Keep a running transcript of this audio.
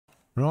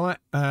Right,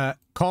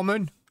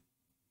 common.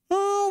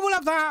 Oh, we'll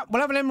have that.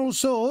 We'll have an emerald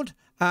sword.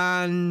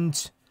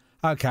 And,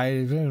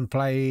 okay,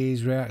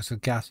 plays, reacts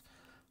with gas.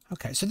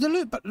 Okay, so the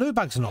loot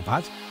bags are not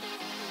bad.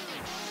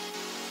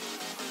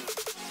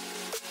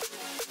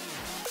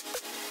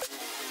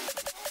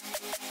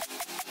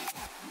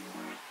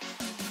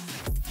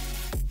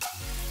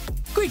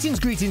 Greetings,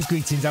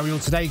 how are you all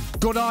today?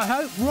 Good, I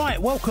hope. Right,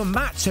 welcome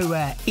back to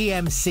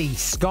EMC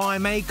Sky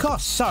Maker.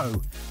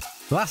 So,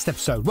 last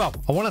episode, well,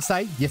 I want to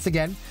say, yet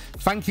again,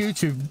 thank you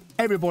to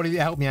everybody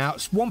that helped me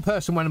out. One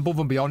person went above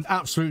and beyond,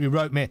 absolutely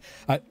wrote me,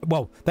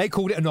 well, they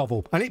called it a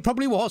novel, and it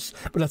probably was,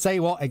 but I'll tell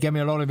you what, it gave me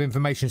a lot of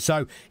information.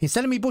 So,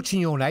 instead of me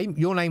butchering your name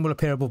will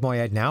appear above my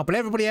head now, but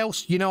everybody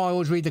else, you know I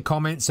always read the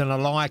comments, and I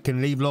like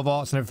and leave love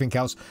hearts and everything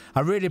else. I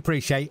really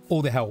appreciate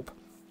all the help.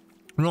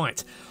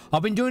 Right,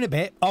 I've been doing a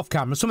bit off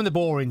camera, some of the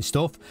boring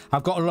stuff.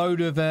 I've got a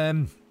load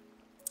of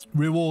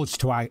rewards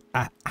to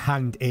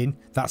hand in.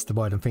 That's the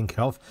word I'm thinking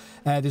of.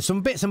 There's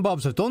some bits and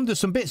bobs I've done. There's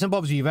some bits and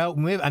bobs you've helped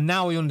me with, and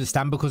now I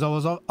understand because I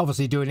was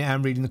obviously doing it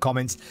and reading the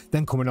comments,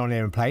 then coming on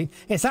here and playing.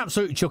 It's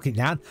absolutely chucking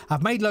down.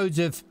 I've made loads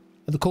of,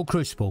 they're called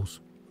crucibles,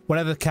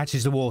 whatever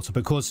catches the water,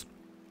 because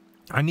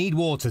I need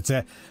water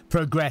to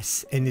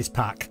progress in this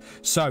pack.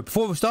 So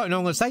before we start, I'm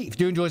going to say, if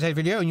you do enjoy today's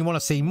video and you want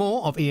to see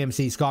more of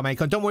EMC Sky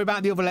Maker, don't worry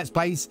about the other Let's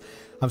Plays.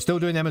 I'm still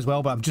doing them as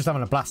well, but I'm just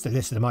having a blast at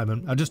this at the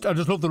moment. I just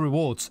love the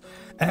rewards.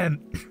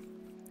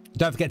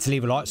 Don't forget to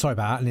leave a like. Sorry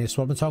about that. I need to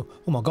swallow my tongue.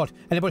 Oh my god.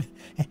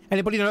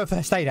 Anybody know if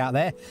I stayed out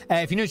there?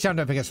 If you're new to the channel,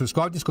 don't forget to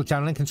subscribe. Discord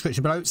channel link in the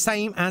description below.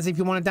 Same as if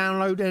you want to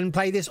download and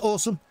play this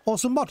awesome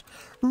mod.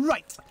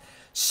 Right.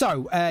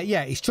 So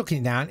yeah, it's chucking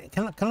it down.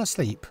 Can I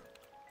sleep?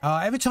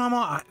 Every time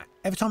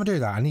I do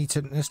that, I need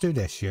to. Let's do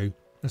this, you.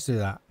 Let's do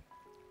that,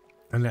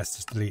 and let's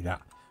just delete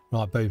that.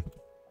 Right, boom.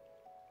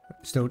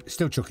 Still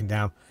chucking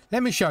down.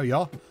 Let me show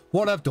you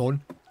what I've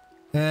done.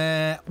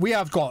 We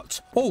have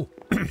got. Oh,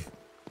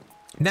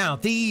 now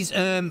these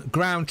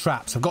ground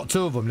traps. I've got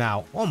 2 of them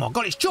now. Oh my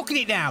god, it's chucking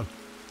it down.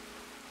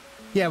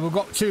 Yeah, we've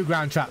got 2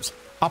 ground traps.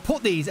 I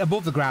put these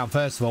above the ground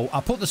first of all.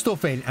 I put the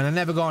stuff in, and I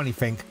never got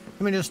anything.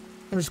 Let me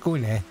just go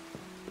in here.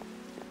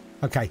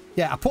 Okay,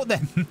 yeah, I put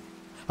them.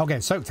 I'm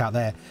getting soaked out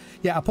there.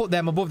 Yeah, I put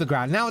them above the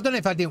ground. Now, I don't know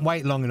if I didn't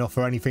wait long enough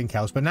or anything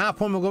else, but now I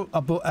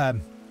put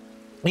them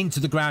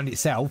into the ground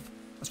itself.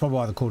 That's probably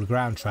why they're called a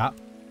ground trap.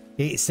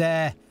 It's,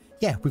 yeah,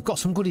 we've got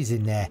some goodies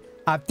in there.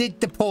 I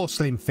did the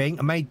porcelain thing.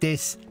 I made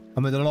this,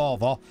 and with the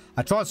lava.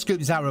 I tried to scoop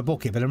this out of a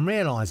bucket, but I'm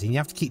realising you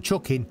have to keep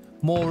chucking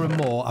more and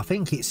more. I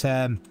think it's,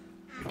 I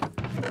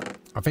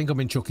think I've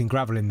been chucking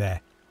gravel in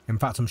there. In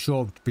fact, I'm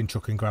sure I've been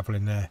chucking gravel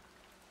in there.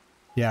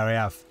 Yeah, I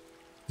have.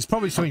 There's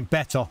probably something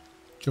better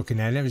chucking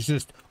there. It was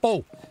just,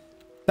 oh,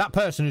 that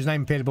person whose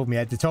name appeared above my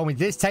head, they told me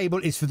this table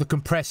is for the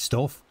compressed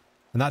stuff,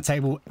 and that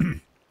table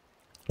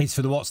is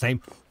for the what's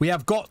name. We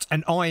have got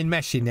an iron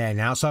mesh in there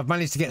now, so I've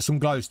managed to get some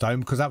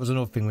glowstone because that was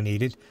another thing we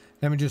needed.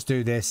 Let me just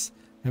do this.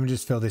 Let me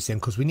just fill this in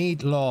because we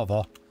need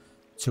lava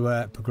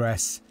to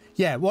progress.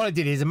 Yeah, what I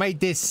did is I made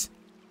this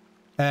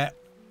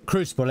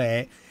crucible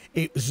here.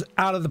 It was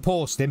out of the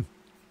porcelain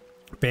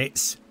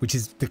bits, which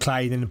is the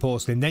clay, then the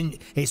porcelain, then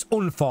it's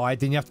unfired,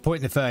 then you have to put it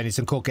in the furnace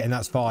and cook it, and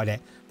that's fired it.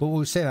 But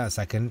we'll see that in a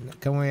second.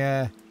 Can we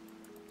I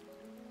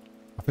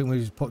think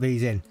we just put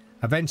these in,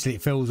 eventually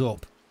it fills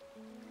up.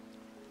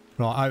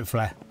 Right,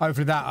 hopefully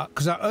that,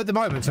 because at the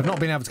moment I've not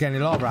been able to get any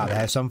lava out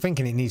there, so I'm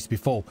thinking it needs to be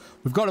full.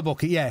 We've got a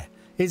bucket. Yeah,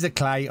 here's the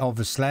clay,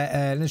 obviously.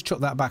 Let's chuck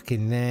that back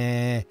in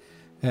there.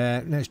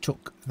 Let's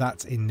chuck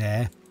that in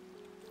there.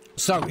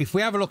 So, if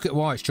we have a look at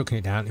why it's chucking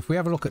it down, if we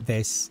have a look at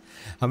this,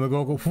 and we're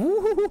going to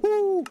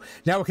go,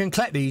 now we can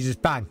collect these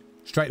just bang,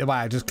 straight away.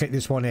 I just click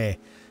this one here.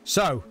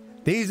 So,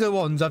 these are the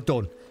ones I've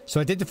done. So,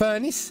 I did the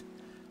furnace,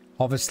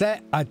 obviously.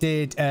 I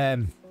did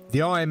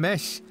the iron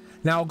mesh.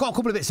 Now, I've got a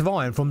couple of bits of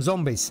iron from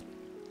zombies.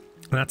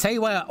 And I'll tell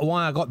you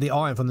why I got the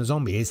iron from the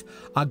zombie is,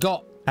 I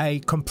got a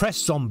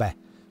compressed zombie.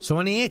 So,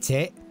 when he hit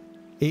it,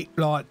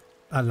 like,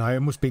 I don't know,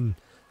 it must have been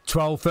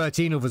 12,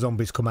 13 other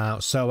zombies come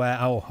out. So,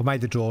 oh, I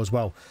made the draw as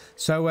well.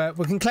 So,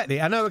 we can collect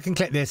it. I know we can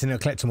collect this and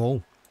it'll collect them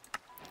all.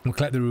 We'll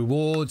collect the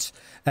rewards.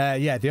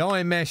 Yeah, the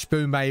iron mesh,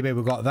 boom, baby,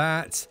 we got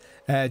that.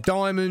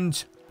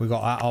 Diamond, we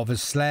got that,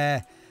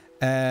 obviously.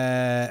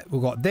 We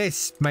got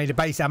this. I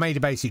made a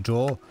basic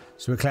draw.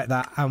 So, we collect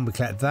that and we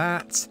collect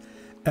that.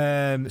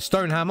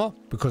 Stone hammer,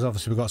 because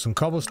obviously we got some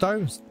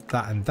cobblestones.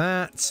 That and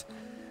that.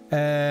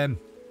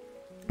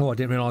 Oh, I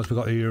didn't realise we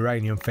got the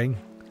uranium thing.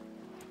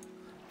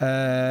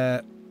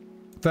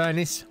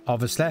 Furnace,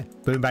 obviously.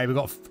 Boom, baby. We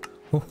got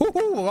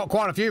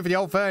quite a few for the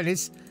old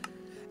furnace.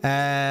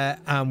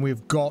 And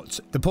we've got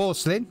the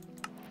porcelain,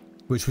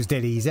 which was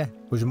dead easy,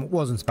 which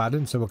wasn't so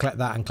bad. So we'll collect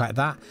that and collect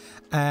that.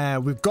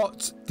 We've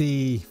got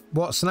the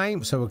what's the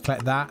name, so we'll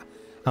collect that.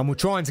 And we're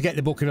trying to get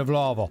the bucket of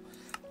lava.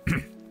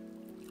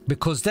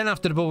 Because then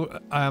after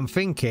the I'm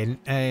thinking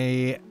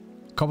a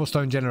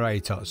cobblestone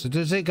generator. So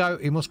does it go?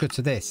 It must go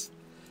to this.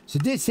 So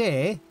this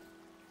here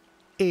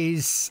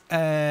is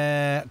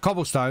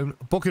cobblestone,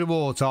 bucket of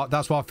water.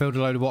 That's why I filled a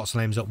load of what's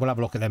names up. We'll have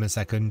a look at them in a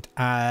second.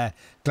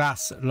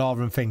 Glass,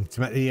 lava and thing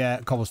to make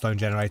the cobblestone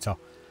generator.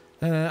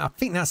 I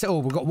think that's it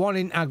all. We've got one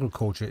in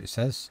agriculture, it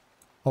says.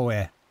 Oh,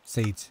 yeah.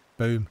 Seeds.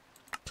 Boom.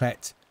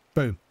 Collect.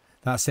 Boom.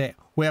 That's it.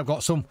 We have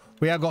got some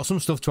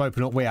stuff to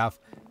open up. We have.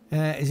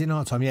 Is it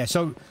night time? Yeah.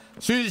 So,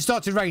 as soon as it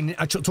started raining,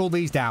 I chucked all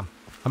these down.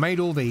 I made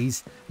all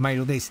these. Made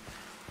all this.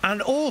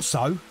 And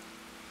also,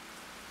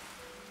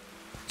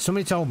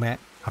 somebody told me,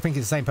 I think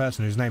it's the same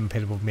person whose name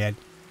appeared above my head,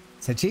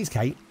 said,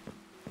 Cheesecake,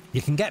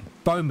 you can get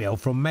bone meal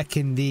from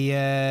making the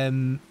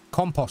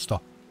composter.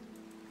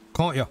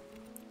 Can't you?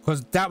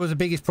 Because that was the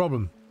biggest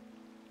problem.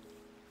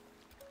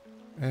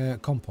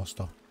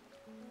 Composter.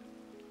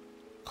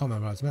 Can't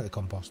remember how to make the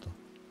composter.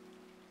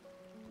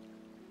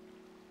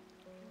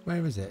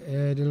 Where is it?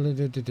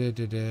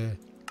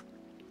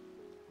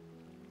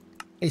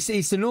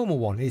 It's the normal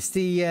one. It's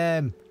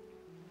the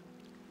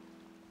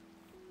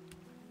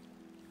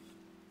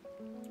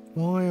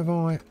why have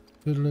I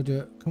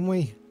can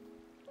we?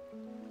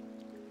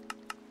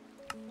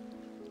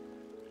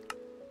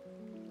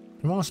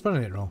 Am I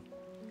spelling it wrong?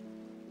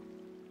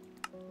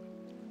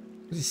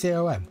 Is it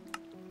COM?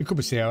 It could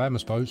be COM, I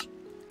suppose.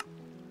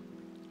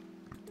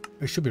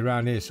 It should be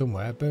around here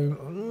somewhere.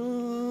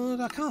 Boom.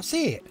 I can't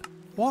see it.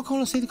 Why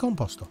can't I see the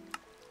composter?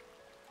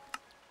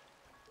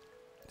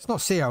 It's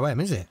not COM,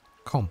 is it?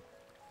 I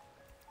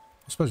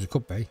suppose it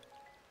could be.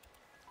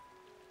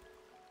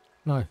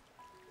 No.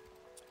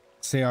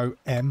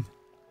 COM.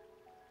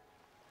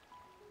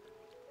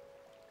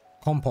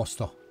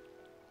 Composter.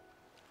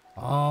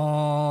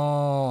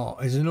 Oh,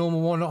 is the normal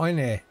one not in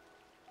here?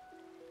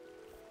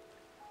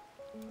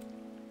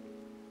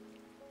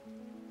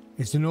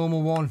 It's the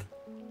normal one.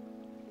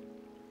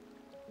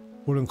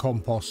 Wooden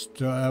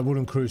compost,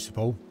 wooden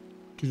crucible.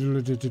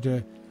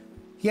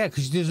 Yeah,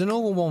 because there's a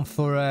normal one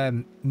for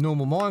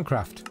normal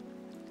Minecraft.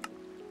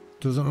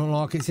 Doesn't look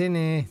like it's in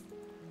here.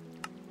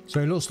 So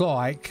it looks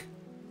like,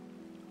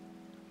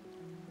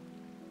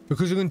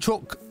 because you can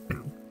chuck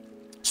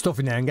stuff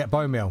in there and get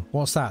bone meal.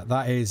 What's that?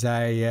 That is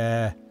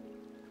a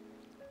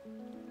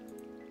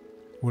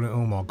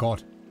oh my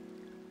god.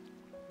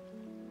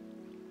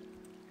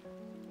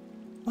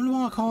 Wonder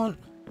why I can't.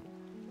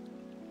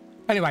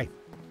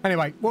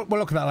 Anyway, we'll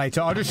look at that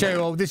later. I'll just show you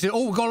all this is.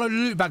 Oh, we've got a load of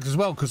loot bags as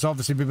well, because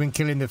obviously we've been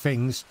killing the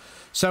things.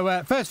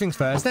 So first things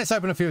first, let's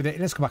open a few of these.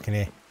 Let's go back in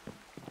here.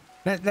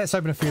 Let's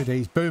open a few of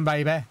these. Boom,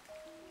 baby.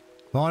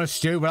 Minus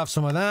stew, we'll have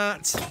some of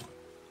that.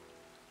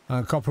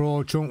 Copper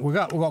ore chunk. We've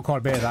got quite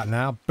a bit of that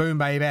now. Boom,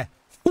 baby.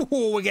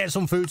 Ooh, we're getting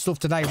some food stuff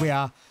today. We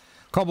are.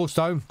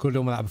 Cobblestone. Could have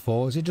done with that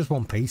before. Is it just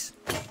one piece?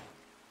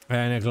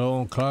 And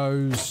a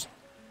clothes.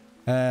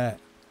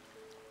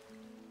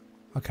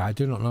 Okay, I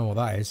do not know what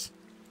that is.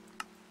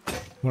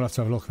 We'll have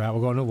to have a look at that.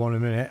 We've got another one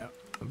in a minute.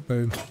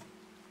 Boom.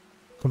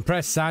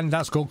 Compressed sand.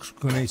 That's good. We're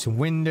going to need some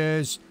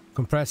windows.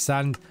 Compressed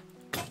sand.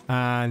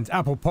 And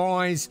apple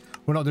pies.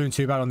 We're not doing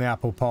too bad on the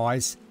apple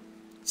pies.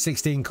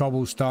 16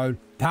 cobblestone.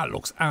 That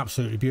looks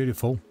absolutely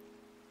beautiful.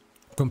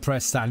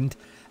 Compressed sand.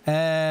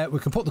 We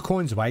can put the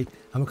coins away.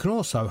 And we can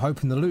also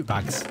open the loot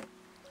bags.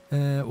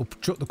 We'll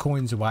chuck the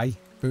coins away.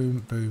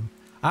 Boom, boom.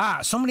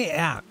 Somebody,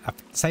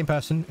 same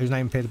person whose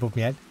name appeared above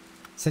my head,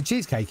 said,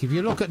 Cheesecake, if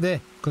you look at the,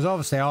 because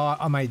obviously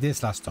I made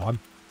this last time.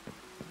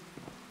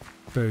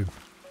 Boom.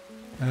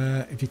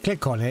 If you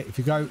click on it, if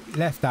you go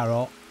left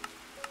arrow,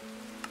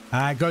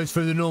 it goes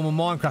through the normal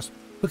Minecraft.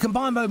 We can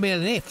buy bone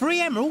meal in here.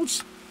 3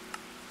 emeralds.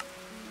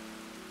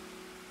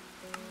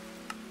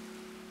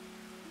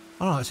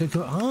 Alright, so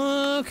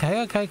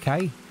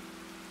okay.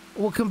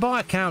 We can buy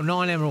a count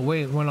 9 emerald.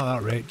 We're not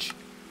that rich.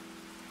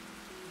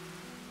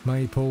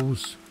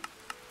 Maples.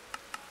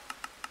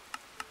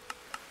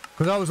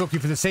 Because I was looking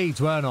for the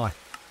seeds, weren't I?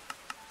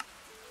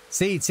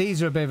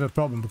 Seeds are a bit of a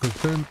problem because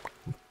boom.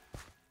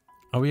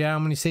 Oh yeah, how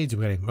many seeds are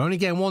we getting? We're only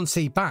getting 1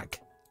 seed back.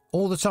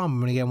 All the time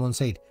we're only getting 1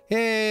 seed.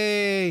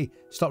 Yay!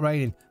 Stop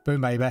raining. Boom,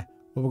 baby.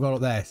 What we got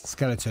up there?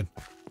 Skeleton.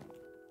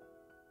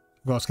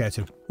 We've got a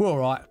skeleton. We're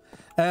alright.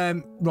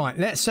 Right,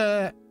 let's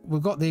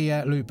we've got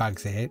the loot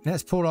bags here.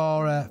 Let's pull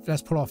our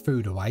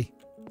food away.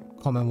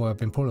 Can't remember where I've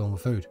been pulling all the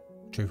food.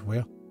 Truth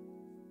wheel.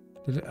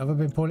 Have I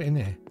been putting it in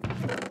there?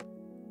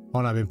 Oh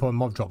no, I've been putting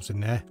mob drops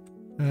in there.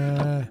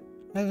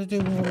 Let's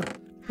do more.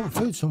 Put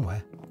food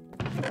somewhere.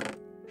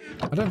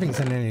 I don't think it's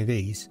in any of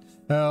these.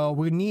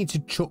 We need to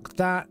chuck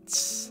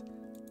that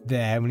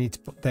there. We need to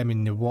put them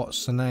in the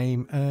what's the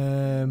name?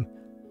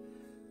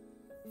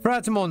 Throw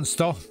out a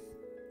monster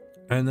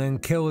and then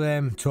kill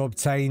them to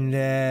obtain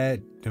their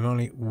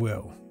demonic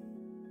will.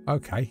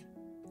 Okay.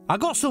 I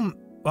got some.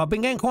 I've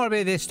been getting quite a bit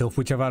of this stuff,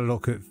 which I've had a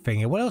look at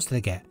thingy. What else did I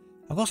get?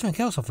 I got something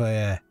else off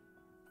a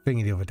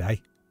thingy the other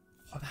day.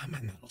 Oh,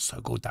 man, that looks so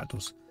good. That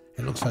does.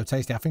 It looks so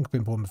tasty. I think I've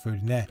been putting my food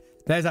in there.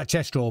 There's that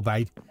chest drawer,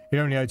 babe. It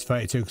only owes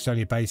 32 because it's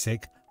only a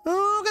basic.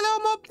 Oh, look at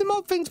that the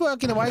mob thing's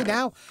working away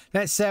now.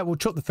 Let's we'll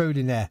chuck the food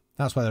in there.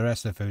 That's where the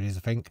rest of the food is, I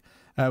think.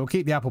 We'll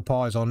keep the apple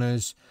pies on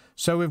us.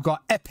 So we've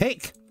got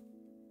epic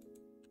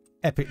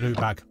loot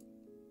bag.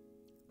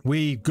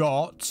 We've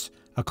got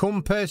a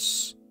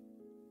compass.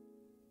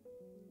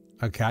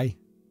 Okay.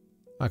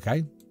 I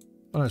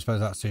don't suppose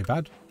that's too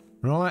bad.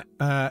 Right.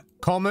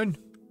 Common.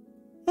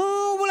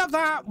 Oh, we'll have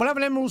that. We'll have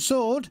an emerald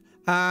sword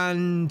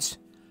And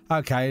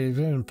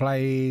okay,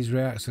 plays,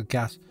 reacts with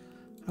gas.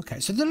 Okay,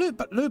 so the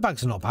loot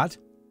bags are not bad.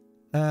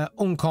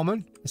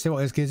 Uncommon. Let's see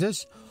what this gives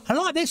us. I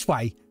like this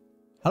way.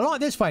 I like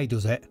this way he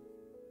does it.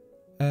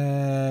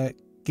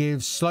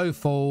 Gives slow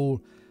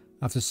fall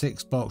after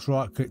 6 blocks.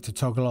 Right click to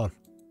toggle on.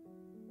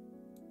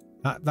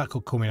 That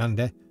could come in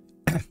handy.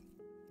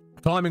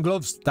 Climbing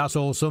gloves. That's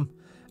awesome.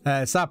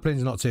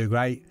 Sapling's not too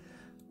great.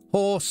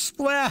 Horse.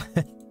 Well,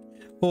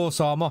 horse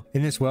armor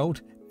in this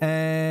world.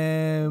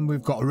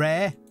 We've got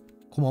rare.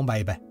 Come on,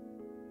 baby.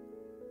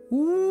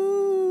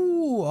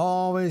 Ooh,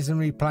 always and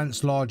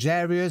replants large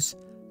areas.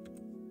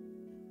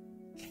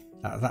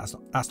 That's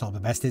not the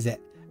best, is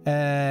it?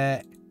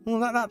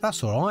 Well,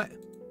 that's all right.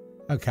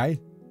 Okay.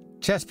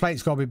 Chest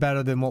plate's got to be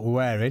better than what we're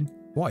wearing.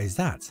 What is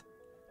that?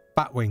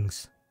 Bat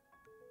wings.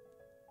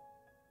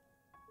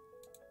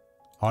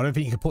 I don't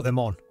think you can put them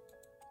on.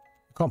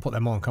 We can't put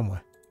them on, can we?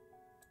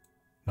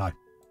 No. There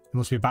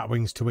must be bat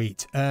wings to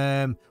eat.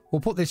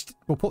 We'll put this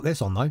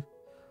on though.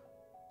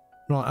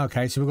 Right,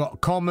 okay, so we've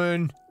got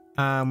common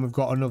and we've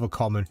got another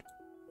common.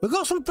 We've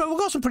got some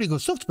pretty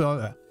good stuff to be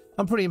honest.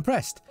 I'm pretty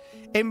impressed.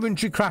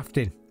 Inventory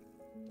crafting.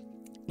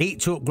 Eat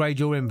to upgrade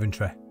your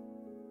inventory.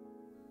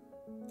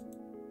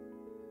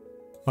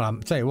 Well, I'll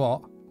tell you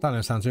what, that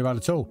don't sound too bad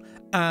at all.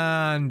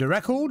 And a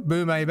record,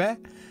 boom baby.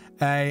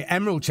 A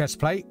emerald chest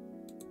plate.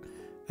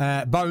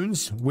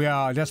 Bones, we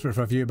are desperate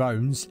for a few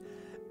bones.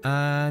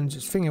 And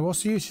just thinking,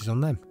 what's the uses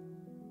on them?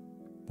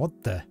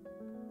 What the?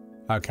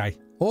 Okay.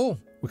 Oh,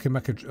 we can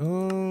make a...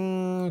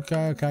 Oh,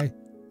 okay.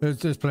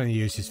 There's plenty of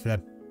uses for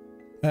them.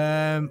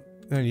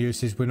 The only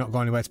uses, we're not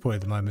going anywhere to put it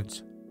at the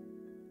moment.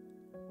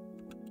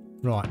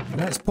 Right,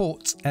 let's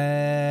put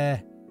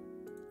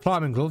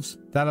climbing gloves.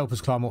 That'll help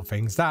us climb up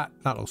things. That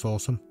looks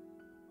awesome.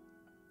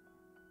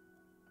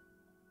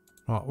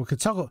 Right, we could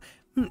toggle...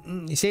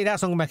 You see,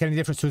 that's not going to make any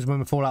difference to us when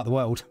we fall out of the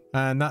world.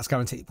 And that's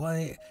guaranteed.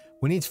 Well,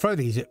 we need to throw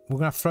these at... We're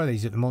going to have to throw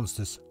these at the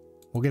monsters.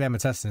 We'll give them a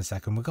test in a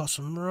second. We've got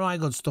some right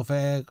good stuff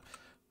here.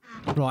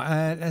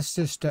 Right, let's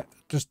just...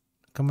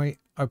 Can we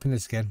open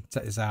this again?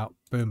 Set this out.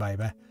 Boom,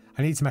 baby.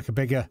 I need to make a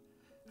big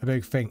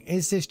thing.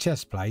 Is this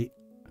chest plate?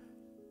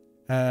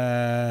 3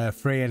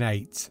 and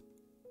 8.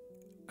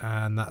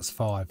 And that's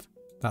 5.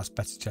 That's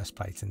better chest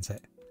plate, isn't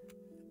it?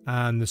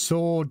 And the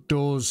sword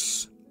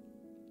does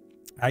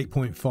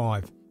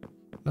 8.5.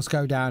 Let's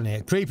go down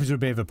here. Creepers are a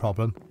bit of a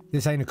problem.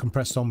 This ain't a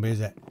compressed zombie, is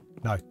it?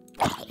 No.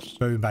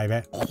 Boom,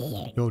 baby.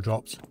 You're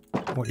dropped.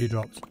 What you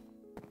dropped?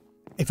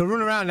 If I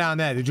run around down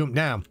there, they jump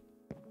down.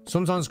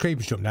 Sometimes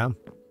creepers jump down.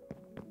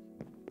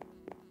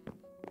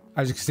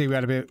 As you can see, we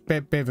had a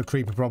bit of a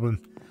creeper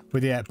problem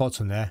with the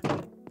bottom there.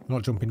 I'm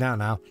not jumping down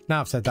now. Now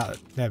I've said that.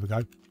 There we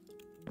go.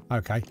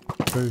 Okay.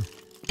 Boom.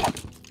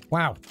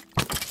 Wow.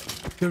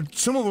 Dude,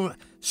 some of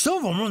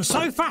them run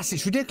so fast,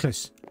 it's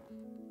ridiculous.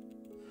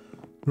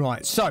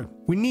 Right, so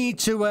we need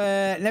to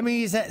let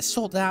me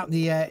sort out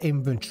the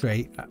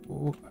inventory.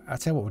 I'll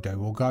tell you what we'll do.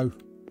 We'll go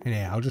in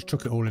here. I'll just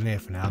chuck it all in here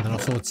for now, and then I'll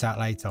sort it out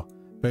later.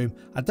 Boom.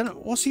 I don't know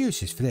what's the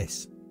uses for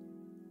this.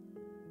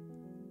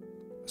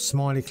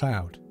 Smiley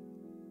cloud.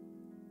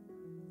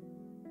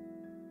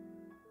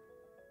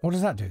 What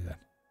does that do then?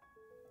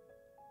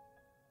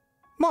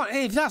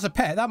 If that's a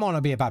pet, that might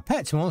not be a bad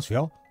pet, to be honest with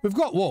you. We've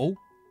got wool.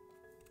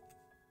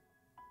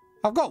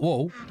 I've got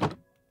wool.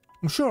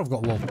 I'm sure I've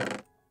got wool.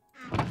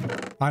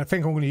 I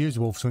think I'm going to use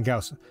the wool for something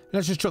else.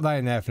 Let's just chuck that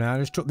in there for now.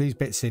 Let's chuck these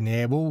bits in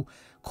here. We'll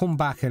come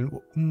back and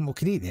we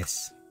can eat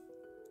this.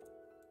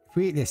 If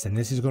we eat this, then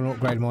this is going to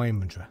upgrade my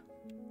inventory.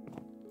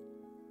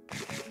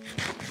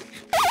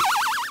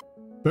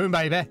 Boom,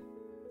 baby.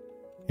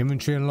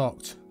 Inventory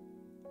unlocked.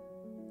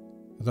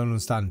 I don't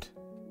understand.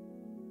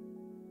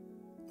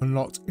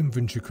 Unlocked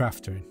inventory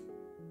crafting.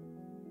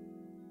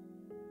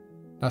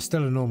 That's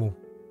still a normal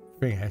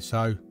thing here,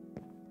 so...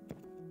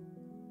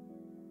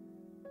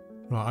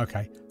 Right,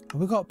 okay.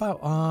 We've got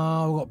about...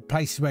 we've got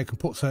places where you can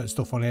put certain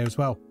stuff on here as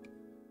well.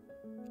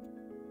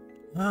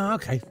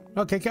 Okay.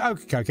 Right,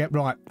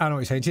 I know what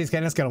you're saying. Cheers,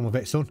 let's get on with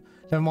it, son.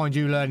 Never mind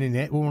you learning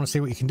it. We want to see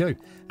what you can do.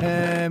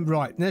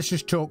 Right, let's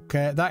just chuck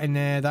that in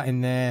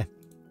there.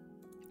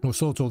 We'll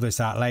sort all this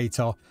out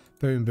later.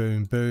 Boom,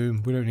 boom,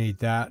 boom. We don't need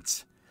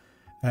that.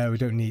 We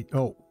don't need...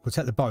 Oh, we'll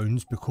take the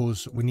bones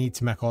because we need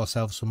to make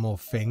ourselves some more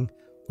thing.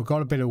 We've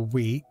got a bit of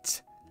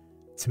wheat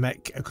to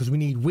make... Because we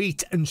need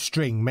wheat and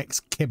string makes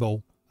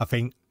kibble, I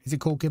think. Is it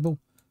called kibble?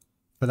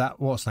 For that,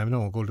 what's the name? I don't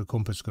know what gold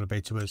compass is going to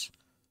be to us.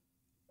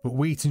 But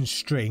wheat and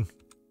string.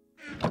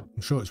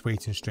 I'm sure it's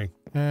wheat and string.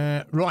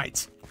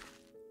 Right.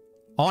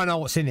 I know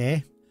what's in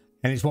here.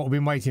 And it's what we've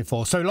been waiting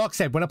for. So, like I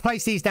said, when I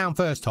placed these down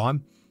first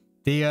time,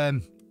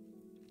 the...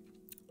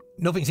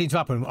 Nothing seems to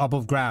happen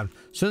above ground.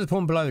 As soon as I put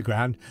them below the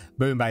ground,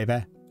 boom, baby.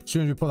 As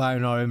soon as we put that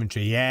in our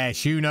inventory,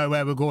 yes, you know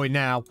where we're going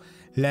now.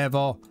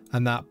 Leather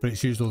and that, but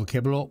it's used all the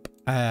kibble up,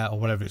 or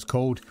whatever it's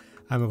called.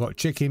 And we've got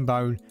chicken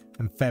bone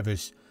and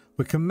feathers.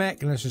 We can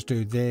make, let's just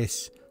do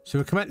this. So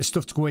we can make the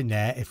stuff to go in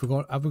there. If we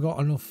got, have we got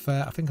enough?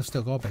 I think I've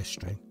still got a bit of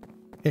string.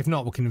 If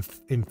not, we can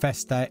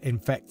infect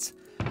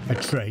a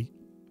tree.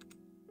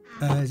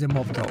 There's a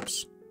mob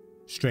drops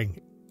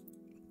string.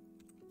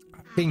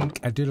 think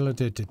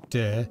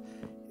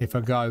if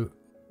I go,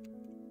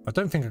 I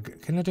don't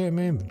think can I do it in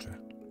my inventory?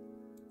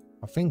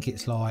 I think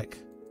it's like,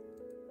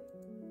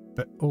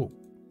 but oh,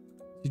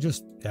 you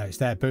just, yeah, it's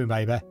there. Boom,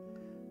 baby.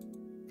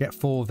 Get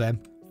 4 of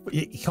them. But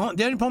you can't.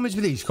 The only problem is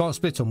with these, you can't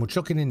split them. We'll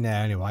chuck it in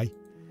there anyway.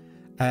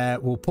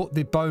 We'll put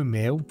the bone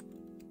meal,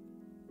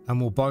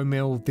 and we'll bone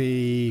meal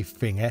the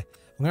finger.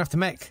 I'm gonna have to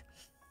make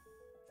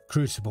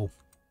crucible,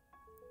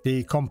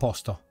 the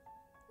composter.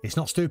 It's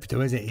not stupid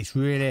though, is it? It's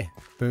really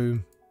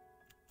boom.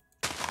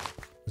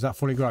 Is that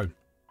fully grown?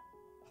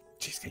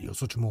 Cheesecake, you're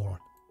such a moron.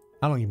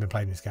 How long have you been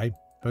playing this game?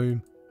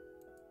 Boom.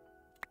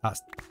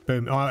 That's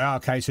boom. Oh,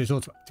 okay, so it's all.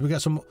 Do we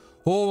get some?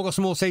 Oh, we've got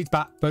some more seeds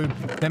back. Boom.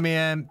 Let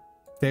me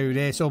do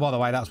this. Oh, by the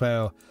way, that's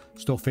where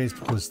stuff is,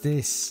 because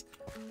this.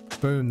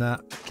 Boom,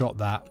 that. Drop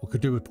that. We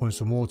could do with putting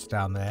some water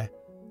down there.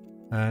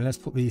 And let's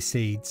put these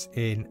seeds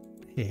in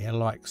here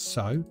like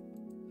so,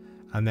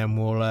 and then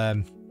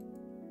we'll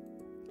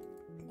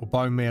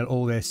bone meal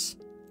all this,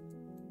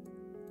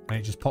 and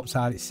it just pops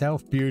out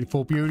itself.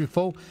 Beautiful,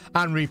 beautiful,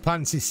 and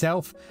replants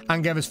itself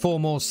and give us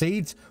 4 more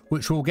seeds,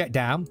 which we'll get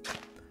down,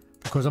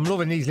 because I'm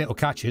loving these little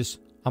catches.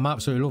 I'm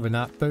absolutely loving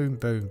that. Boom,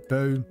 boom,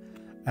 boom,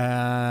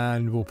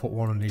 and we'll put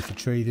one underneath the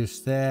tree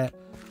just there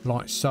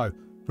like so.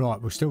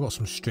 Right, we've still got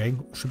some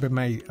string. Should be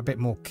made a bit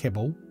more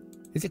kibble.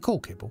 Is it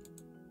called kibble?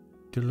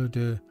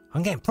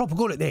 I'm getting proper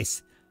good at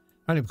this,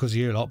 only because of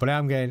you lot, but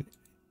I'm getting,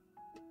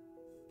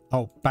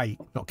 oh, bait,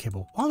 not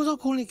kibble. Why was I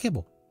calling it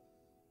kibble?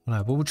 I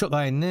know, but we'll chuck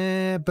that in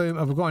there. Boom.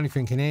 Have we got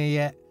anything in here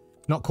yet?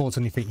 Not caught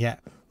anything yet.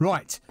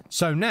 Right.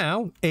 So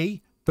now,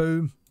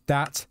 boom,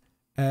 that.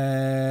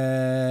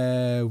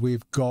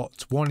 We've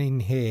got one in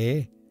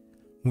here.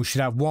 We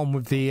should have one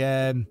with the,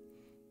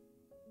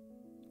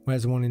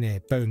 where's the one in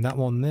here? Boom, that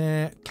one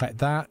there. Collect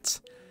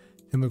that.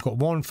 Then we've got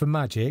one for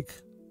magic.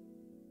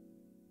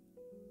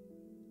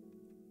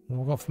 What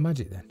have we got for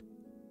magic then?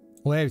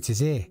 Well, there it is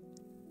here.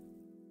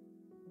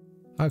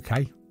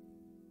 Okay.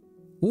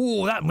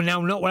 Oh, that one now,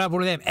 not we'll have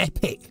one of them.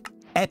 Epic.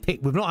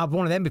 Epic. We've not had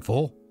one of them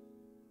before.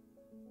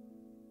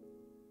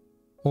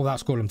 Oh,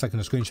 that's good. I'm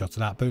taking a screenshot of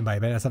that. Boom,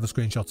 baby. Let's have a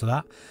screenshot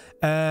of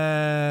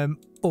that.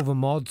 Other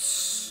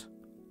mods.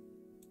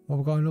 What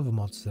have we got in other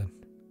mods then?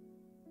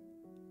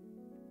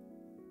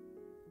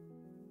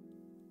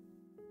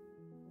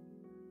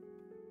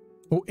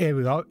 Oh, here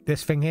we go.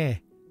 This thing here.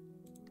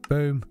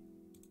 Boom.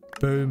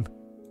 Boom.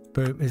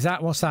 Boom. Is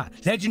that, what's that?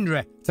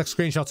 Legendary. Take a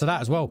screenshot of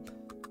that as well.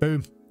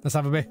 Boom. Let's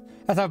have a bit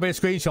of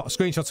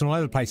screenshots all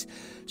over the place.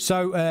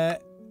 So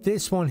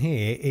this one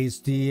here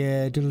is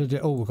the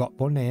oh, we've got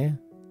one there.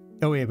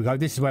 Oh, here we go.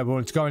 This is where we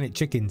want to go, in it,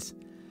 chickens.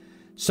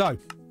 So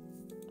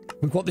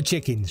we've got the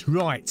chickens.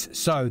 Right.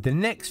 So the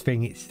next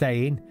thing it's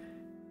saying,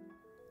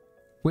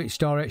 which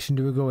direction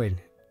do we go in?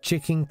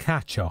 Chicken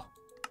catcher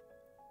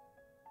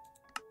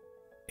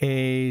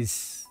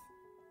is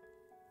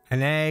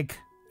an egg,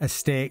 a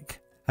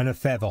stick, and a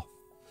feather.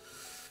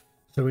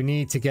 So we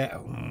need to get,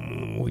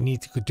 we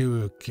could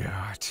do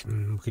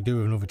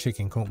another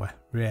chicken, can't we?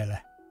 Really?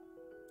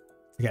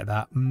 To get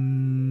that.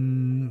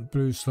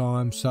 Blue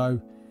slime. So,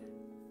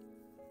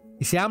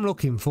 you see, I'm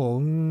looking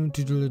for,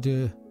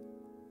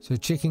 so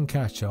chicken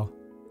catcher,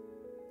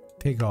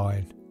 pig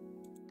iron.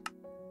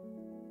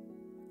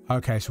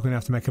 Okay, so we're going to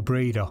have to make a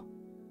breeder.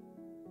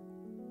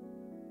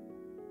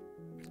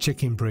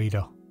 Chicken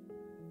breeder.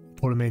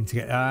 Pull them in to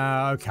get,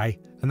 okay.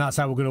 And that's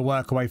how we're going to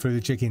work our way through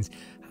the chickens.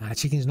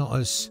 Chicken's not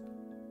as...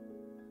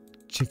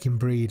 Chicken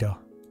breeder.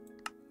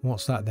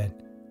 What's that then?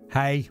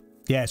 Hey.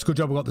 Yeah, it's a good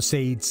job we got the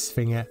seeds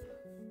thing here.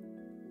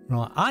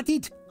 Right. I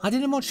did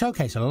a mod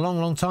showcase a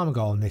long time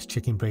ago on this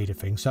chicken breeder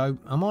thing. So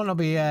I might not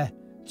be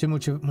too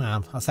much of...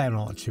 Well, I'll say I'm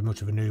not too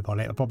much of a noob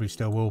on it. I probably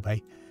still will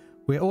be.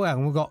 We've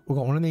got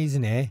one of these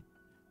in here.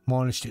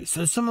 Minus 2.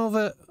 So some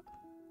other...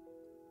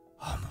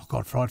 Oh my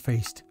god, fried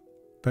feast.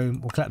 Boom.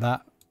 We'll collect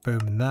that.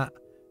 Boom and that.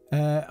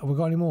 Have we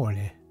got any more in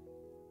here?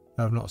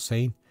 No, I've not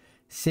seen.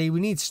 See, we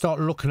need to start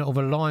looking at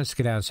other lines to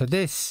get down. So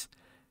this,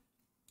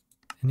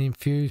 an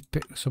infused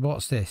pick. So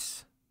what's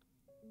this?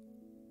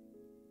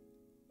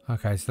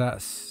 Okay, so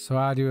that's, so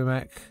how do we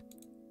make?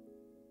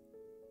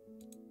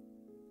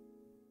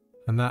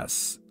 And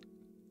that's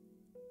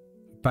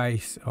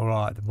base. All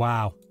right.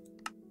 Wow.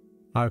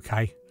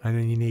 Okay, and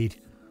then you need.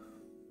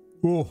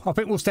 Oh, I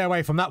think we'll stay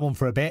away from that one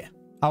for a bit.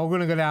 Oh, we're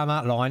going to go down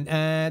that line.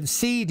 The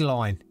seed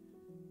line.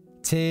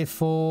 Tier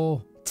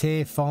 4,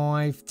 Tier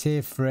 5,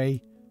 Tier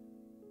 3,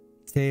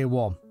 Tier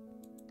 1.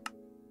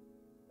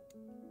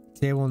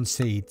 Tier 1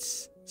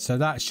 seeds. So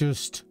that's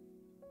just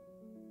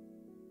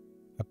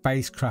a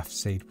base craft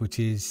seed, which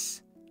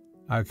is...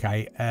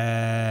 Okay.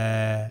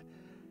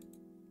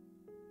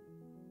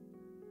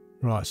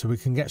 Right, so we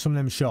can get some of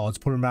them shards,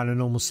 put them around a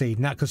normal seed.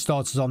 And that could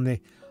start us on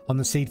the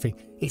seed thing.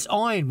 It's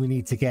iron we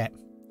need to get.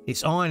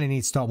 It's iron I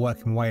need to start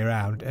working my way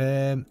around.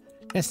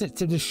 Let's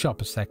to the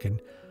shop a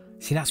second.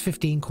 See, that's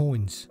 15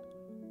 coins.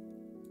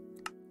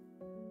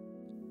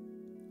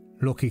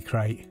 Lucky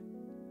crate.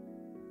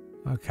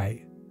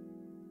 Okay.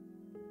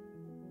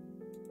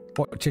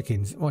 What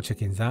chicken's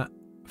that?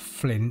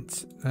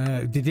 flint.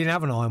 They didn't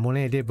have an iron one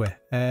here, did we?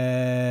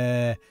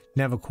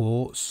 Never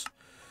quartz.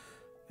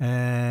 Do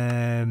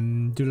a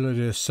load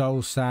of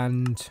soul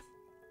sand.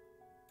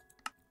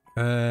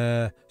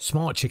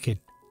 Smart chicken.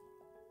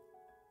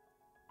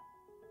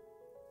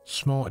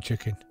 Smart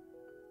chicken.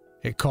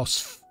 It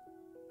costs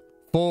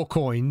 4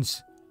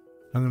 coins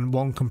and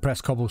 1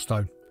 compressed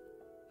cobblestone.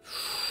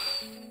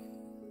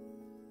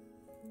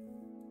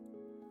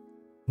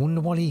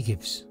 Wonder what he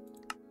gives.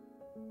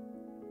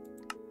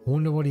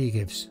 Wonder what he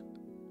gives.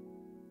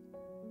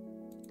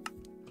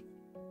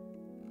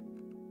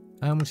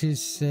 How much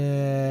is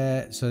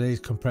so these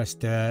compressed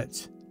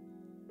dirt?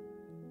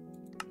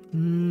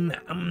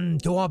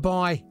 Do I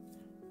buy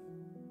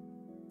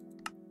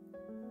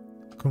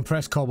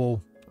compressed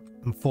cobble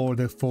and for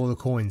the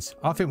coins?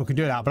 I think we can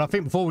do that, but I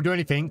think before we do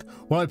anything,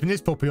 we'll open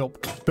this puppy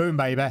up. Boom,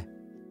 baby.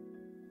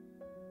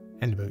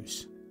 And the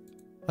boots.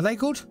 Are they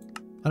good?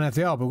 I don't know if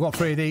they are, but we've got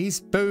 3 of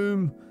these.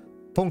 Boom.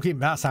 Pumpkin.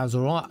 That sounds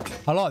alright.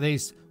 I like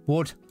these.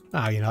 Wood.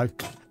 Oh, you know.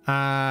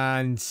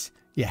 And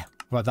yeah,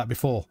 we've had that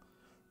before.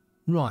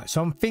 Right,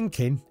 so I'm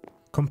thinking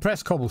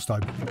compressed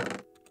cobblestone.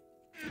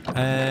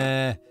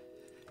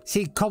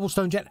 See,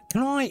 cobblestone jet.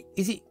 Can I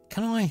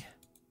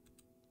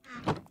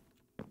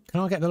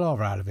get the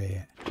lava out of here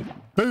yet?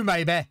 Boom,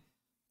 baby.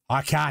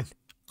 I can.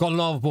 Got a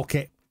lava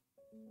bucket.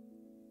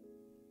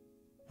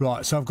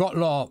 Right, so I've got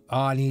lava.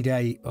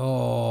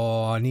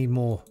 Oh, I need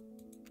more.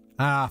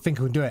 I think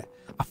I can do it.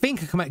 I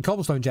think I can make a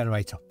cobblestone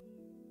generator.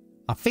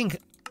 I think.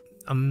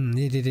 Boom.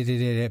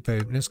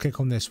 Let's click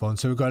on this one.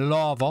 So we've got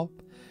lava.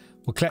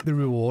 We'll collect the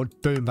reward.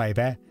 Boom,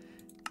 baby.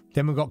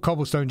 Then we've got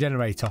cobblestone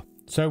generator.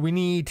 So we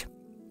need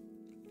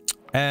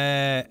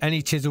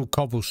any chiseled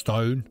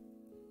cobblestone.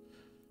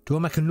 Do I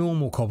make a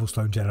normal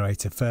cobblestone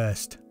generator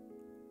first?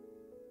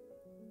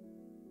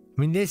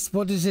 I mean, this.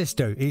 What does this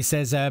do? It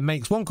says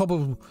makes 1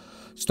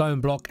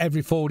 cobblestone block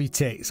every 40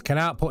 ticks. Can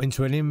output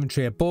into an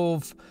inventory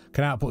above.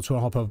 Can output to a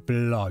hopper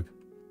below.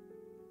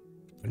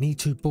 I need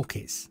 2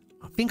 buckets.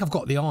 I think I've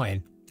got the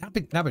iron.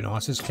 That'd be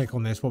nice. Let's click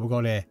on this. What we've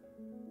got here.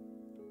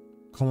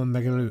 Common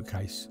mega loot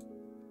case.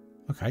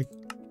 Okay.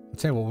 I'll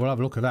tell you what, we'll have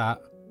a look at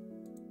that.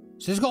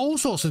 So it's got all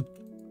sorts of...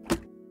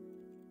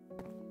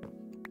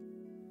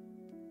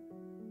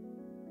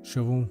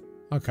 Shovel.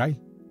 Okay.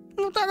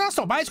 That's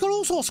not bad. It's got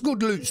all sorts of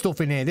good loot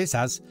stuff in here, this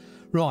has.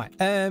 Right.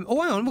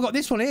 Oh, hang on. We've got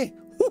this one here.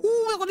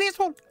 We've got this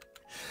one.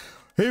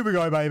 Here we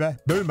go, baby.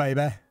 Boom,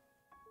 baby.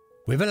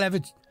 With a lever.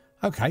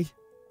 Okay.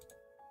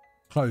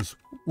 Close.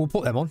 We'll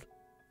put them on.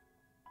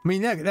 I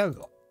mean, they're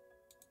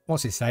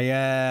what's it say?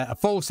 A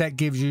full set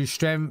gives you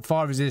strength,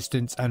 fire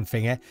resistance, and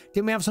finger.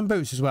 Didn't we have some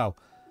boots as well?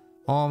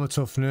 Armor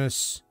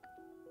toughness,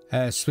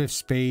 swift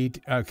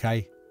speed.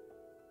 Okay.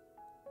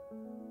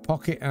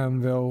 Pocket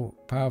anvil,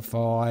 power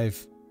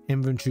 5,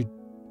 inventory.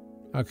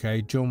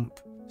 Okay, jump,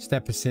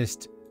 step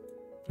assist,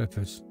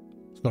 flippers.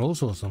 It's got all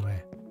sorts on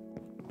there.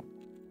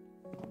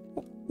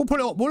 We'll put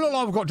it up. We'll look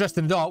like we've got dressed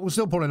in the dark. We're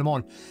still putting them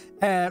on.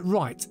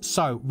 Right.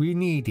 So we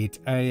needed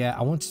a.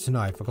 I wanted to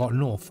know if I got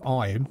enough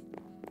iron.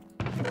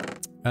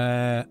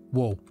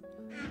 Well,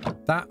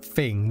 that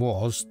thing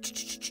was.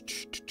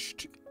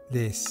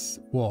 This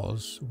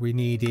was. We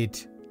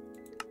needed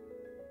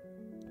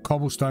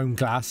cobblestone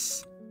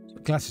glass.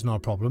 Glass is not a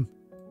problem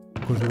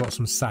because we've got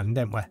some sand,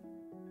 haven't we?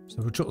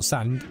 So we'll chuck the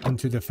sand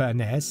into the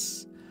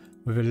furnace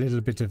with a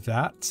little bit of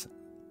that.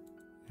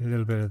 A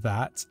little bit of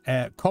that.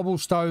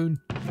 Cobblestone.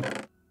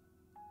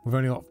 We've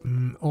only got.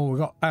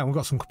 We've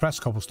got some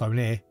compressed cobblestone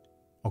here,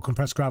 or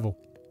compressed gravel.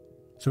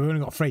 So we've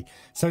only got 3.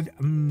 So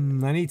I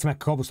need to make a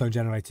cobblestone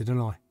generator, don't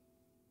I?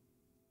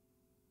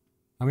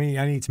 I mean,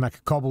 I need to make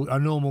a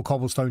normal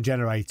cobblestone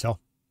generator,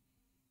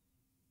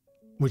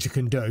 which I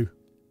can do.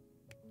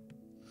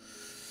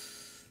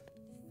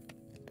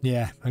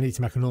 Yeah, I need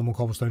to make a normal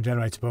cobblestone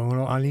generator,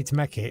 but I need to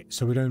make it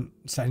so we don't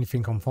set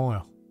anything on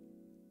fire,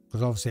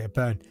 because obviously it'll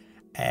burn.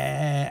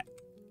 If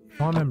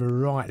I remember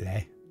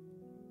rightly,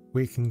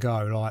 we can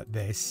go like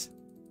this.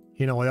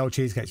 You know what the old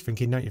cheesecake's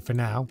thinking, don't you? For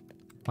now,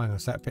 hang on a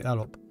sec, pick that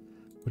up.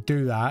 We'll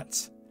do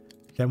that.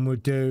 Then we'll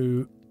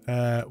do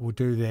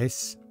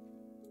this.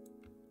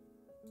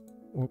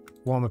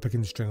 Why am I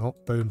picking the string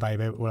up? Boom,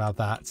 baby. We'll have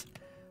that.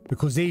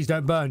 Because these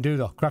don't burn, do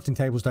they? Crafting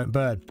tables don't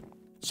burn.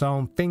 So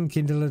I'm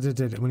thinking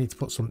we need to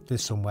put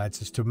this somewhere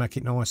just to make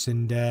it nice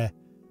and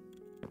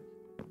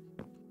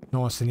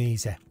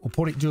easy. We'll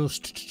put it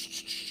just.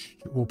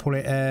 We'll put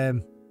it.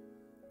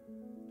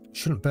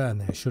 Shouldn't burn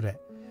there, should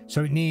it?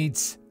 So it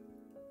needs.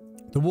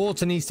 The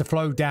water needs to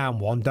flow down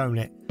one, don't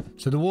it?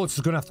 So the water's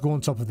going to have to go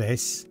on top of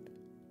this.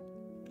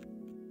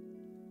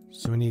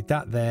 So we need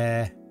that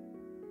there.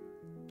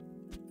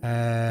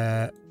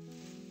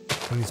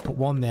 We need to put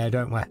one there,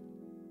 don't we?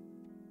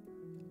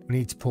 We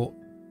need to put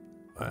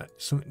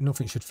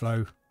nothing should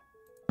flow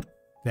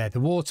there.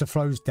 The water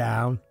flows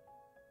down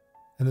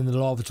and then the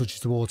lava touches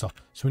the water.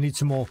 So we need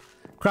some more.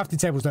 Crafting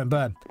tables don't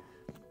burn,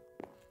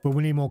 but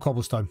we need more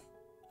cobblestone.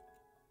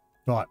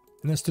 Right,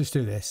 let's just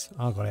do this.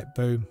 I got it.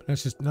 Boom.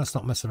 Let's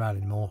not mess around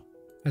anymore.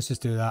 Let's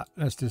just do that.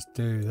 Let's just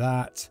do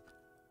that.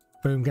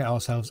 Boom. Get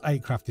ourselves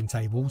 8 crafting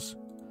tables.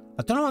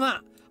 I don't know what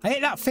that... I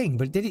hit that thing,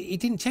 but it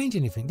didn't change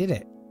anything, did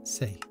it? Let's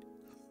see.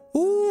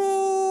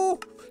 Ooh!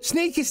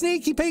 Sneaky,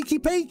 sneaky, peeky,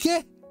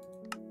 peeky!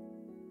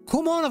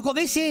 Come on, I've got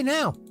this here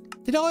now.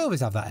 Did I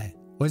always have that here?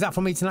 Or is that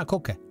from eating that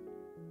cookie?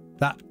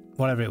 That,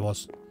 whatever it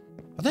was.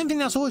 I don't think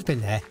that's always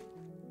been there.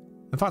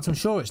 In fact, I'm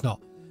sure it's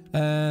not.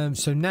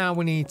 So now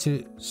we need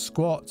to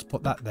squat,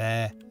 put that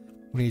there.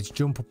 We need to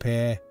jump up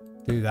here,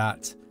 do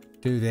that,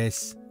 do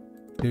this,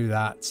 do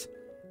that.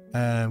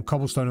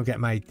 Cobblestone will get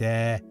made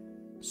there.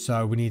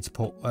 So we need to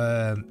put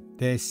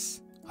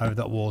this over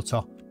that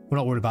water. We're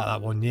not worried about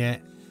that one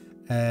yet.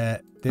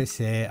 This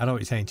here. I know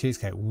what you're saying,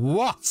 cheesecake.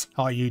 What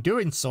are you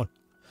doing, son?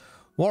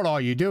 What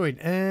are you doing?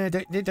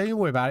 Don't you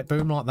worry about it.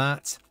 Boom, like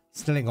that.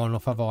 Still ain't got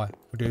enough, have I?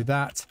 We'll do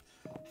that.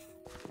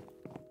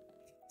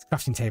 It's a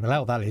crafting table,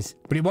 hell, that is.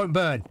 But it won't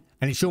burn.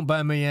 And it shouldn't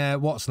burn me,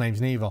 what's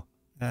names neither.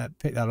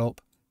 Pick that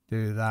up.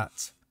 Do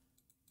that.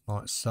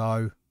 Like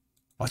so.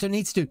 I don't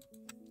need to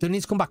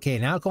come back here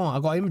now. Come on,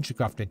 I've got inventory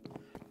crafting.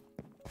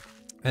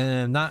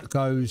 And that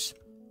goes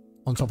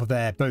on top of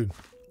there. Boom.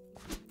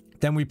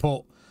 Then we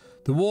put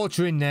the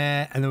water in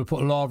there, and then we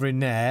put lava in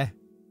there.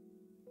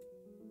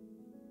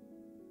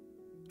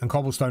 And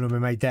cobblestone will be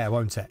made there,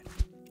 won't it?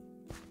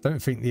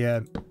 Don't think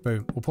the...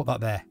 boom. We'll put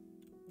that there.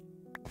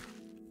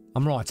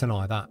 I'm right, aren't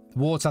I? That. The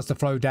water has to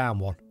flow down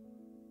one.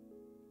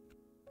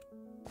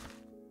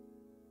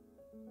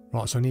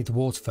 Right, so I need the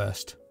water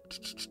first.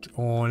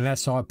 Oh,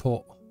 unless I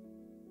put...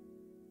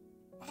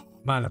 Oh,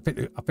 man, I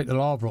picked the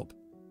lava up.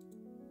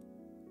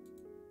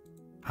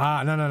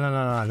 Ah, no.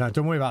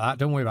 Don't worry about that.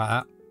 Don't worry about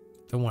that.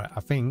 Don't worry. I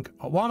think...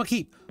 Why am I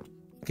keep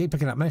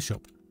picking that mess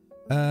up?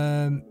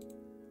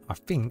 I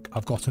think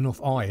I've got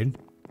enough iron.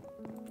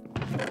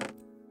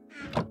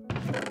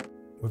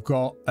 We've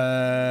got...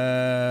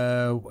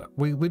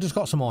 we just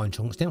got some iron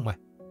chunks, didn't we?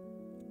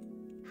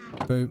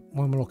 Boom.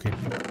 When we're looking.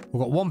 We've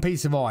got one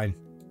piece of iron.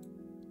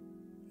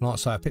 Right,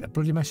 so I picked that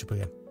bloody mess up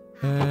again.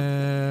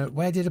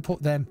 Where did I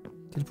put them?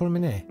 Did I put them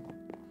in here?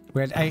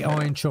 We had 8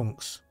 iron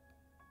chunks.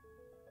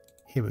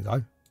 Here we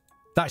go.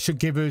 That should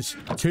give us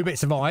 2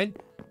 bits of iron.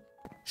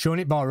 Showing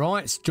it by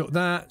rights. Do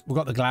that. We've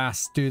got the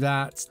glass. Do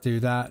that. Do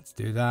that.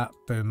 Do that.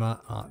 Boom.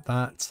 Like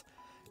that.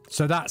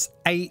 So that's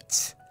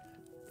 8.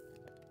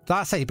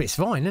 That's 8 bits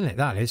of iron, isn't it?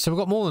 That is. So we've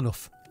got more than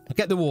enough. I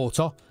get the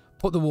water.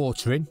 Put the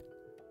water in.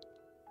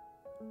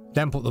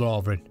 Then put the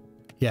lava in.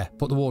 Yeah.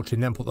 Put the water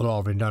in. Then put the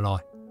lava in, don't I?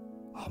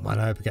 Oh man,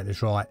 I hope I get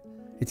this right.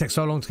 It takes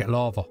so long to get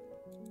lava.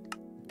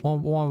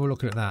 Why are we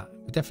looking at that?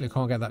 We definitely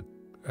can't get that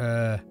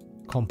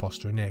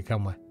composter in here,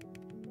 can we?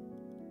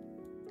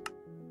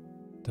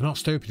 They're not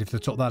stupid if they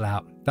took that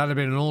out. That'd have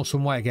been an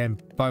awesome way again.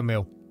 Bone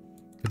meal.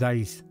 For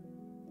days.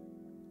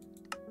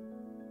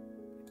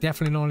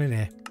 Definitely not in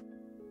here.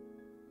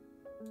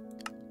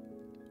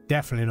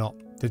 Definitely not.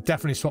 They've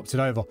definitely swapped it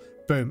over.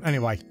 Boom.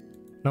 Anyway.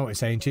 Know what you're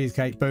saying.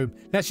 Cheesecake. Boom.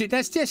 Let's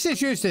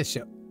just use this.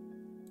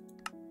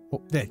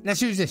 Oh, there.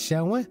 Let's use this,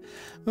 shall we?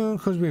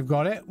 Because we've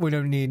got it. We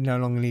don't no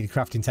longer need a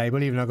crafting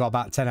table, even though I've got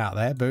about 10 out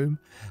there. Boom.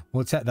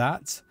 We'll take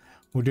that.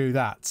 We'll do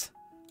that.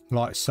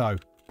 Like so.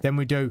 Then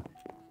we do...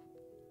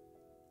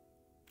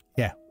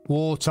 Yeah.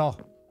 Water.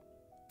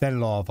 Then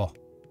lava.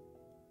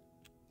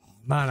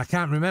 Man, I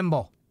can't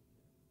remember.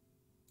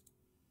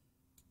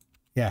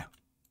 Yeah.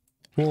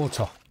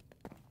 Water.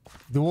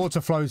 The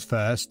water flows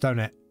first, don't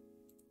it?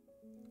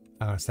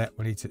 Hang on a sec.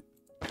 We need to...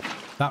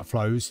 That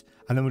flows.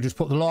 And then we'll just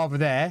put the lava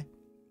there.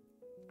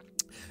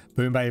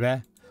 Boom,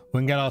 baby. We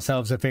can get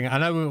ourselves a thing. I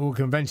know we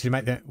can eventually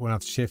make that. We'll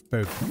have to shift.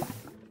 Boom.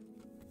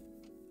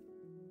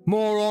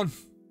 Moron.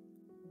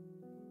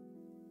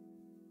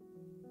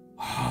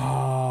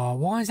 Oh,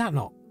 why is that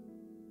not?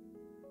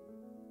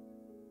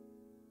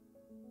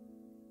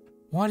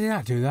 Why did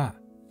that do that?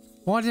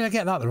 Why did I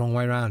get that the wrong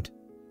way around?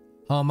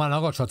 Oh, man,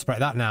 I've got to try to break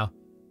that now.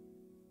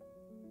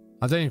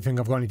 I don't even think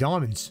I've got any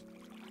diamonds.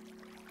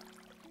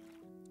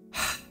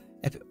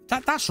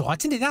 That's right,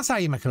 isn't it? That's how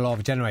you make a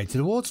lava generator.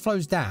 The water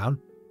flows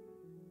down.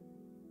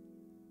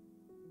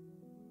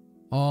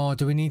 Oh,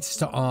 do we need to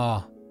start?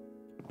 Oh.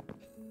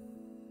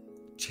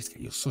 Jeez,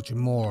 you're such a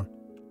moron.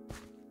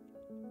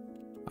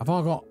 Have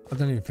I got... I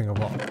don't even think I've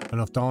got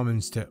enough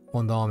diamonds to...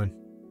 One diamond.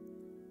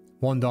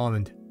 One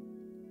diamond.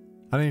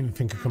 I don't even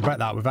think I can break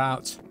that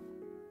without...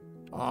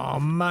 Oh,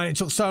 man, it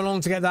took so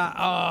long to get that.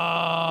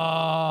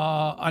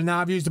 Oh, and now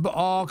I've used the...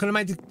 Oh, I could have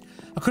made it...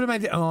 I could have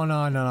made it... Oh,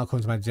 no, I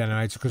couldn't have made the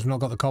generator because we've not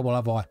got the cobble,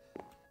 have I?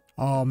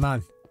 Oh,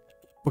 man.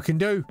 We can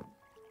do...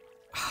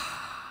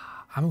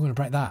 How am I going to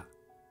break that?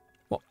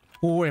 What?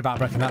 We'll worry about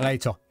breaking that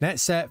later.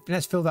 Let's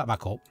fill that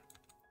back up.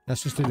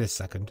 Let's just do this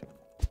second.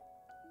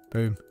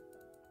 Boom.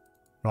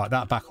 Right,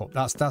 that back up.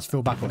 That's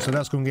filled back up. So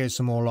that's going to give us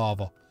some more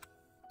lava.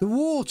 The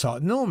water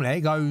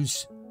normally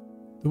goes...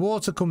 The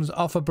water comes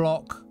off a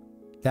block,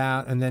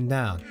 down, and then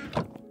down.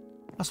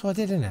 That's what I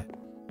did, isn't it?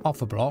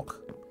 Off a block.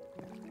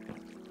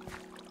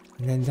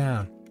 And then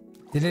down.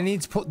 Did I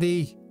need to put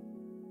the...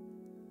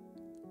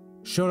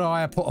 Should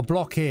I put a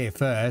block here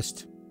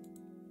first?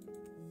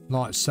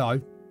 Like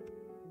so.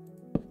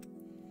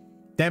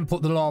 Then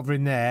put the lava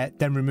in there,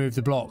 then remove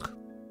the block.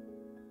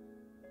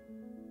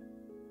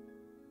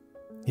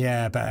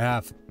 Yeah, but I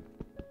have.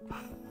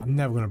 I'm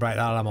never going to break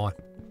that, am I?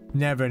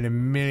 Never in a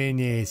million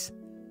years.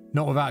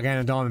 Not without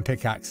getting a diamond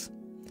pickaxe.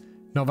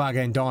 Not without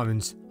getting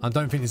diamonds. I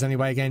don't think there's any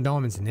way of getting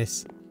diamonds in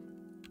this.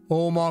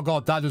 Oh my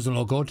god, that doesn't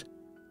look good.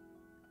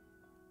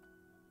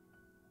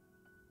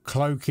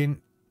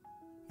 Cloaking.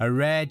 A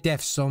rare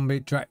death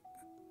zombie.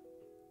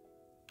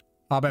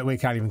 I bet we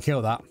can't even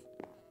kill that.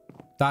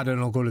 That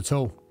doesn't look good at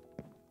all.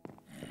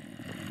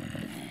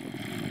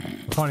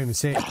 I can't even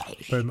see it.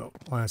 Boom.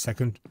 Wait a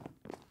second.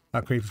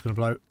 That creeper's going to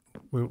blow.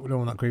 We don't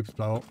want that creeper to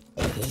blow up.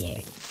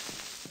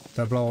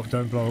 Don't blow up.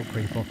 Don't blow up,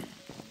 creeper.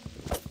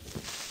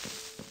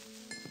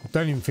 I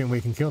don't even think we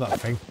can kill that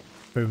thing.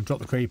 Boom. Drop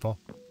the creeper.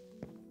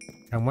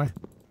 Can we?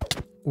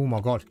 Oh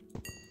my god.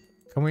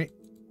 Can we?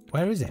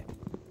 Where is it?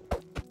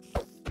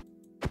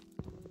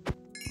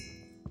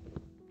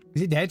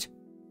 Is it dead?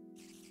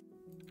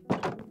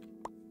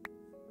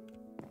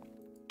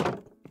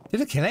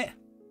 Did I kill it?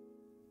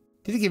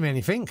 Did it give me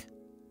anything?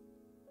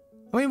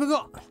 I mean, we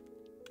got...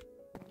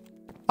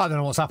 I don't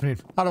know what's happening.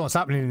 I don't know what's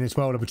happening in this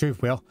world of a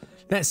truth wheel.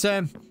 Let's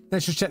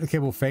just check the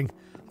kibble thing.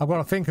 I've got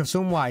to think of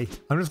some way.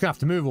 I'm just going to have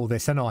to move all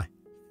this, ain't I?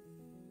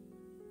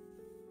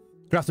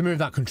 Gonna have to move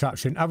that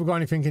contraption. Have we got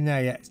anything in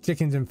there yet?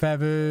 Chickens and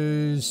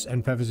feathers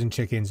and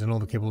chickens, and all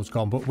the kibble's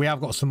gone. But we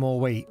have got some more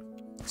wheat.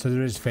 So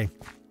there is a thing.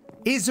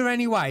 Is there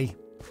any way?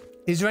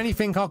 Is there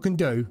anything I can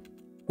do?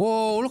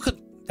 Whoa, look at...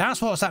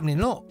 That's what's happening,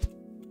 look.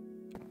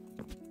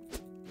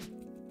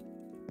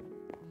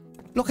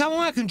 Look how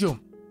high I can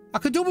jump. I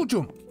can double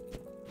jump.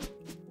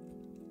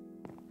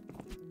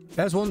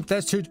 There's one,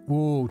 there's two.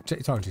 Whoa, take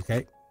your time,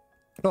 cheesecake.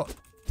 Look.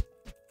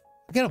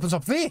 Get up on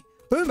top of here.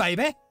 Boom,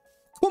 baby.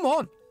 Come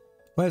on.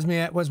 Where's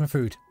my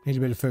food? Need a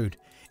bit of food.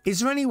 Is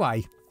there any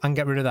way I can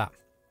get rid of that?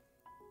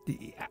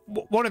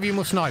 One of you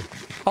must know.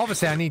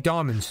 Obviously, I need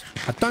diamonds.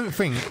 I don't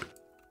think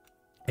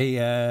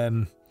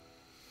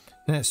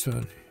next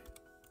one.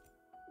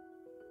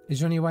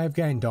 Is there any way of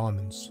getting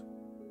diamonds?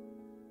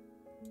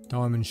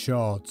 Diamond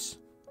shards.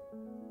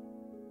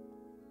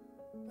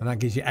 And that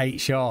gives you 8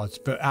 shards.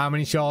 But how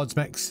many shards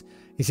makes...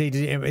 You see,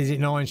 is it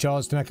 9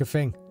 shards to make a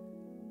thing?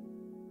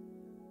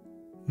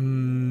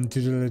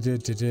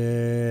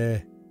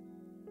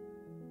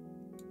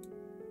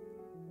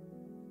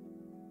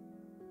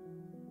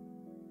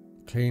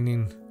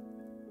 Cleaning.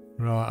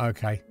 Right,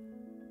 okay.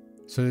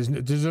 So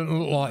it doesn't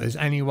look like there's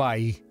any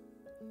way.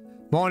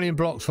 Mining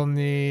blocks from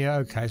the...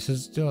 Okay,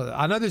 so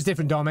I know there's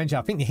different dimensions.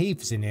 I think the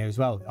heath's in here as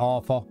well.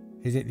 Arthur.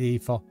 Is it the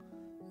ether?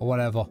 Or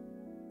whatever.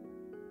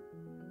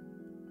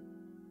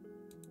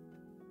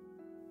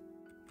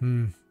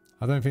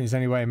 I don't think there's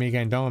any way of me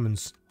getting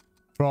diamonds.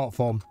 Apart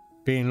from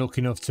being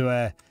lucky enough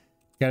to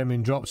get them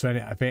in drops or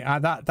anything.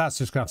 That's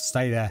just going to have to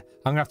stay there.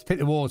 I'm going to have to pick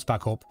the walls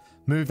back up.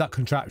 Move that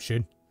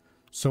contraption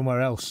somewhere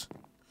else.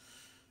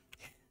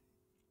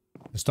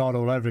 And start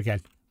all over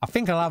again. I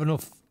think I'll have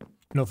enough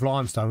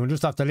limestone. We'll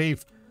just have to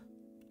leave.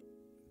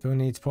 Do I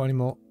need to put any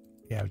more?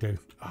 Yeah, I do.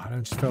 Oh, I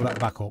don't just fill that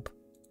back up.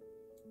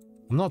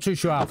 I'm not too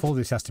sure how full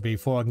this has to be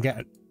before I can get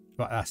it.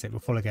 Right, that's it. We're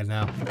full again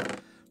now.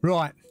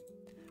 Right.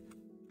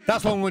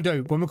 That's what I'm going to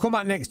do. When we come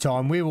back next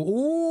time, we will...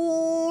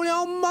 Oh, the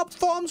old mob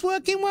farm's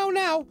working well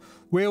now.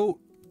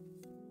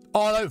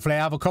 I'll hopefully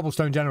have a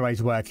cobblestone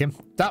generator working.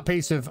 That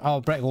piece of... I'll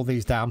break all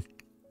these down.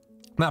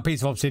 That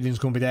piece of obsidian's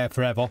going to be there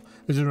forever.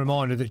 As a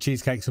reminder that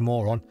Cheesecake's a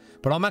moron.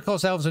 But I'll make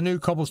ourselves a new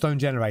cobblestone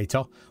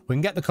generator. We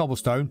can get the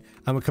cobblestone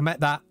and we can make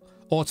that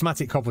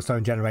automatic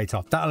cobblestone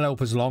generator. That'll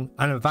help us along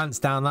and advance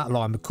down that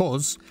line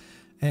because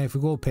if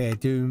we go up here,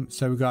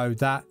 so we go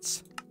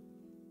that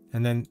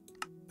and then...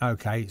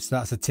 Okay, so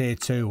that's a tier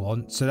 2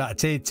 one. So that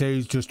tier 2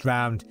 is just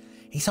round.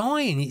 It's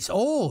iron, it's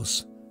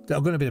ores that are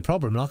going to be the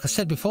problem, like I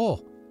said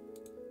before.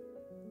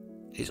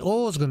 It's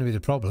ores going to be the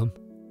problem.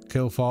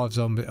 Kill 5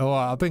 zombies. Oh,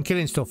 I've been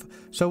killing stuff.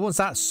 So once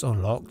that's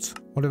unlocked,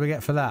 what do we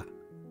get for that?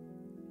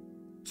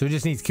 So we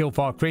just need to kill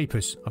 5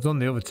 creepers. I've done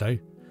the other 2.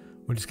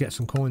 We'll just get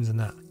some coins and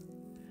that.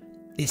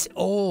 It's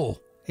ore.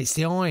 It's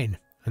the iron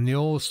and the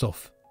ore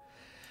stuff.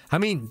 I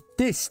mean,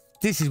 this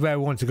is where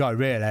we want to go,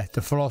 really.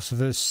 The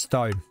Philosopher's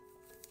Stone.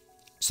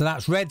 So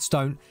that's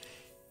redstone.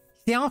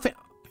 Yeah, I think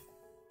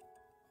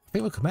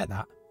we can make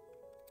that.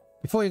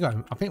 Before you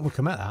go, I think we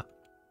can make that.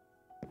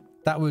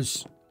 That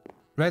was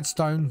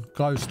redstone,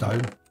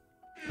 glowstone,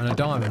 and a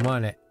diamond,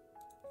 wasn't it?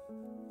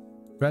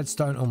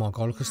 Redstone. Oh my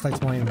god, look at the state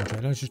of my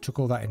inventory. I just took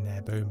all that in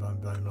there. Boom, boom,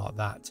 boom, like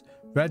that.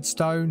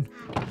 Redstone.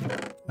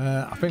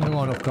 I think I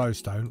got enough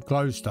glowstone.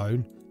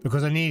 Glowstone.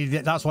 Because I needed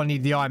it. That's what I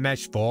need the iron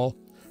mesh for.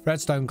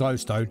 Redstone,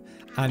 glowstone,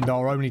 and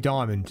our only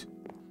diamond.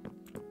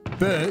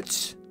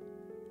 But...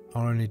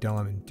 Our only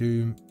diamond.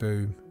 Doom,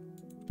 boom,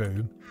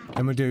 boom.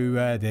 Then we'll do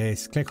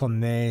this. Click on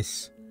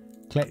this.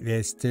 Click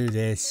this. Do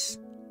this.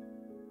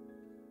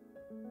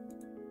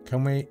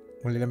 Can we...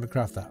 Well, let me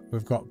craft that.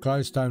 We've got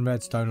glowstone,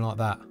 redstone like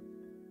that.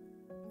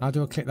 How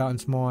do I click that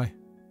into my...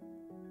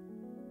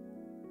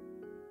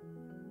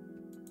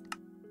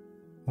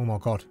 Oh my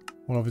god.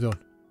 What have we done?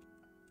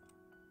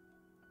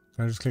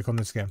 Can I just click on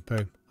this again?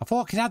 Boom. I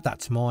thought I could add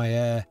that to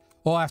my...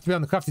 Oh, I have to be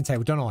on the crafting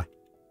table, don't I?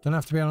 Don't I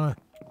have to be on a...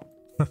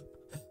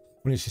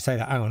 When did she say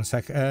that? Hang on a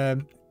sec.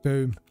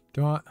 Boom.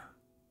 Do I?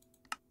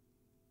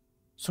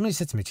 Somebody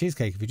said to me,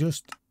 cheesecake, if you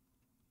just...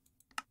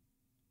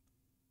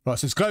 Right,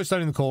 so it's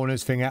glowstone in the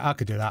corners. Thing. I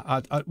could do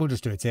that. We'll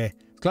just do it here.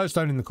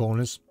 Glowstone in the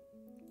corners.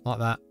 Like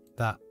that,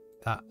 that,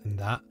 and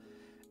that.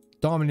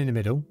 Diamond in the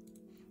middle.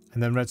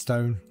 And then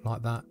redstone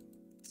like that,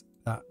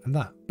 and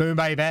that. Boom,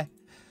 baby.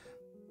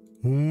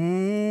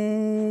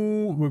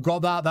 Ooh, we've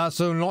got that. That's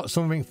not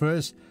something for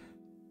us.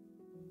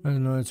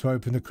 And now to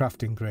open the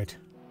crafting grid.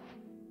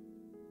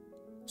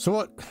 So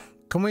what?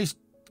 Can we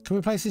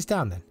place this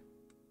down then?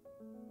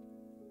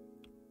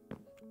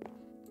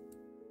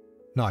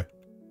 No.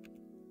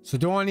 So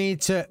do I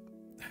need to...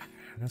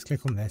 Let's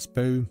click on this.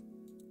 Boom.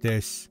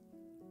 This.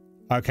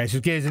 Okay,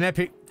 so here's an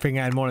epic thing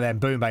and one of them.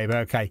 Boom, baby.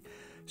 Okay.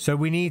 So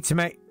we need to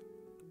make...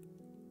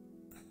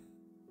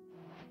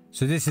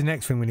 So this is the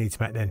next thing we need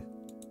to make then.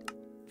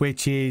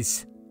 Which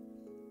is...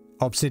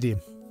 obsidian.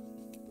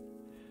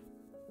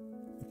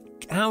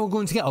 How are we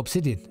going to get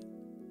obsidian?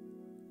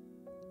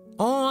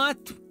 Oh,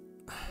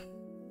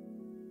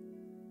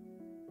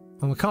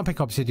 and we can't pick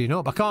obsidian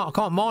up. I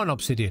can't mine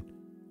obsidian.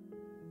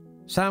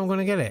 So how am I going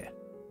to get it?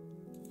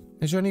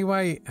 Is there any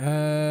way?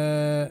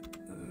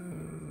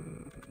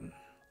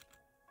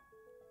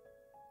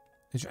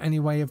 Is there any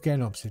way of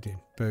getting obsidian?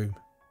 Boom.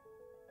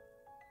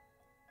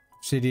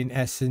 Obsidian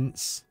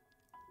essence.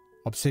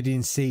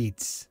 Obsidian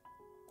seeds.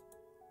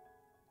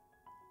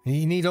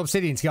 You need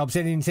obsidian to get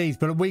obsidian seeds,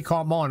 but we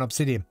can't mine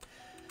obsidian.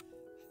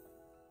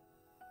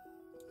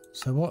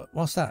 So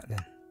what's that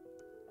then?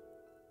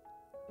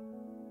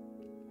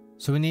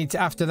 So we need to,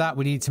 after that,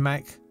 we need to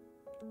make...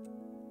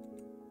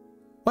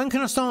 When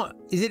can I start?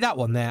 Is it that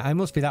one there? It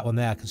must be that one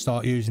there. I can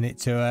start using it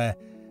to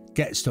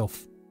get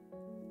stuff.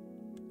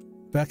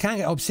 But I can't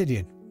get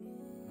obsidian.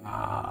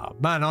 Ah,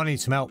 man, I need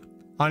some help.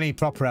 I need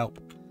proper help.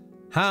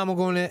 How am I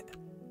going to...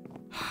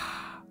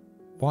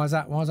 Why is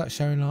that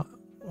showing like...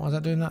 Why is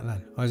that doing that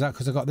then? Or is that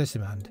because I got this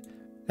in my hand?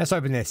 Let's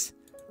open this.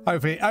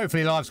 Hopefully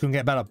life's going to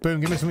get better. Boom,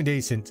 give me something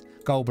decent.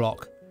 Gold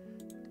block.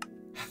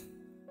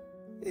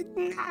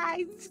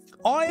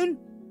 Iron.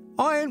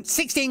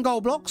 16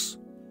 gold blocks.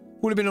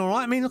 Would have been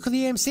alright. I mean, look at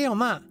the EMC on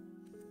that.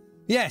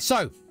 Yeah,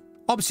 so,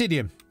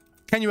 obsidian.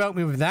 Can you help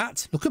me with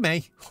that? Look at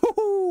me.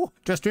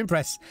 Just to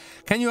impress.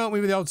 Can you help me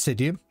with the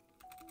obsidian?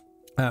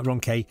 Wrong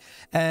key.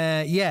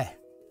 Yeah.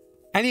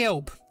 Any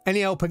help?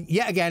 Any help?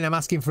 Yet again, I'm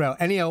asking for help.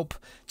 Any help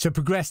to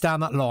progress down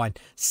that line?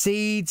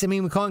 Seeds. I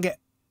mean, we can't get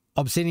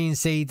obsidian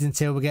seeds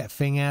until we get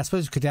thing. I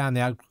suppose we could down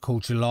the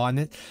agriculture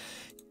line.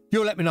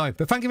 You'll let me know.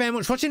 But thank you very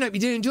much for watching. Hope you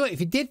did enjoy it. If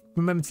you did,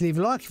 remember to leave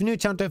a like. If you're new to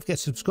the channel, don't forget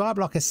to subscribe.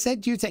 Like I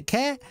said, you take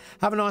care.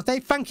 Have a nice day.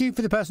 Thank you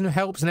for the person who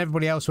helps and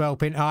everybody else who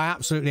helping. I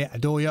absolutely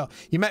adore you.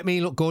 You make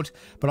me look good,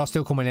 but I'll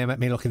still come in here and make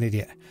me look an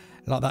idiot.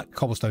 Like that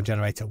cobblestone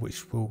generator,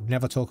 which we'll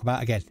never talk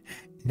about again.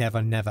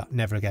 Never, never,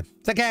 never again.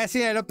 Take care.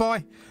 See you later.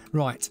 Bye.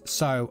 Right.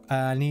 So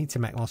I need to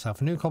make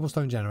myself a new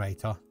cobblestone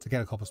generator to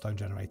get a cobblestone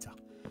generator.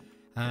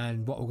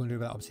 And what we're going to do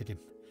with that obsidian,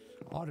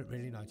 I don't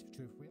really know. To be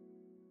truthful.